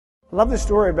I love the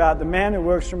story about the man who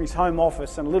works from his home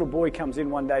office, and a little boy comes in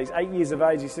one day. He's 8 years of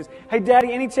age. He says, "Hey,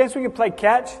 Daddy, any chance we can play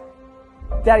catch?"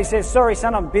 Daddy says, "Sorry,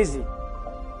 son, I'm busy."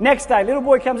 Next day, little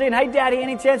boy comes in. "Hey, Daddy,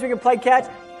 any chance we can play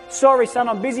catch?" "Sorry, son,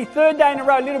 I'm busy." Third day in a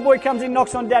row, little boy comes in,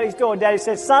 knocks on Daddy's door. Daddy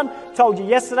says, "Son, told you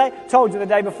yesterday, told you the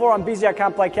day before, I'm busy, I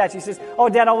can't play catch." He says, "Oh,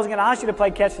 Dad, I wasn't going to ask you to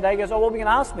play catch today." He goes, "Oh, what were you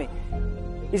going to ask me?"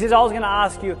 He says, "I was going to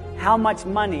ask you how much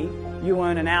money you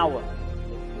earn an hour."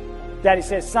 Daddy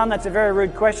says, "Son, that's a very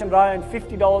rude question, but I earn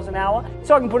 $50 an hour,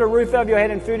 so I can put a roof over your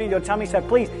head and food in your tummy, so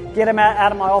please get him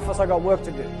out of my office, I've got work to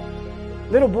do."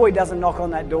 Little boy doesn't knock on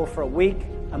that door for a week,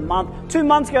 a month. 2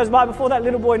 months goes by before that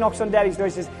little boy knocks on Daddy's door.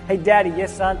 He says, "Hey, Daddy."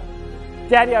 "Yes, son."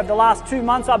 "Daddy, over the last 2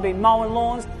 months, I've been mowing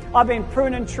lawns, I've been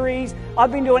pruning trees,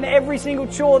 I've been doing every single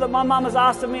chore that my mum has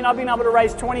asked of me, and I've been able to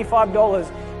raise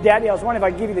 $25. Daddy, I was wondering if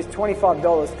I could give you this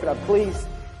 $25, could I please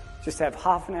just have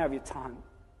half an hour of your time?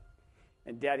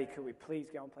 And Daddy, could we please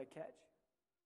go and play catch?"